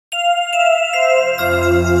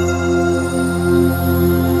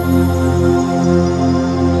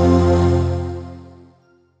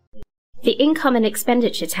Income and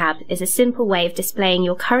Expenditure tab is a simple way of displaying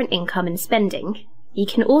your current income and spending. You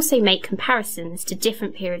can also make comparisons to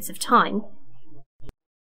different periods of time.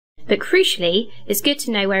 But crucially, it's good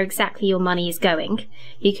to know where exactly your money is going.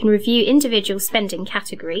 You can review individual spending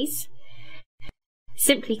categories.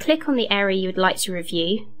 Simply click on the area you would like to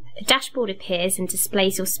review. A dashboard appears and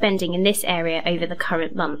displays your spending in this area over the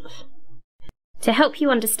current month. To help you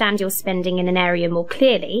understand your spending in an area more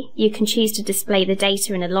clearly, you can choose to display the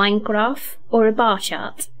data in a line graph or a bar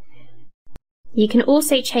chart. You can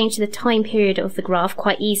also change the time period of the graph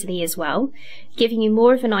quite easily as well, giving you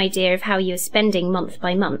more of an idea of how you are spending month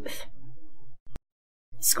by month.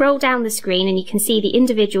 Scroll down the screen and you can see the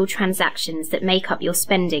individual transactions that make up your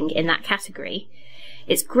spending in that category.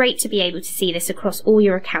 It's great to be able to see this across all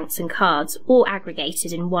your accounts and cards, all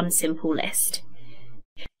aggregated in one simple list.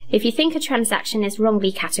 If you think a transaction is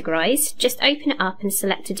wrongly categorised, just open it up and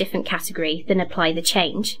select a different category, then apply the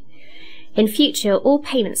change. In future, all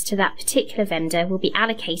payments to that particular vendor will be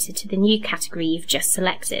allocated to the new category you've just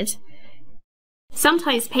selected.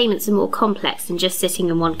 Sometimes payments are more complex than just sitting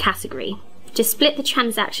in one category. Just split the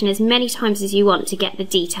transaction as many times as you want to get the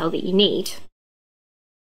detail that you need.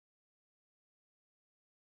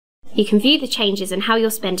 You can view the changes and how your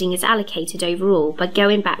spending is allocated overall by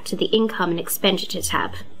going back to the Income and Expenditure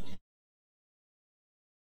tab.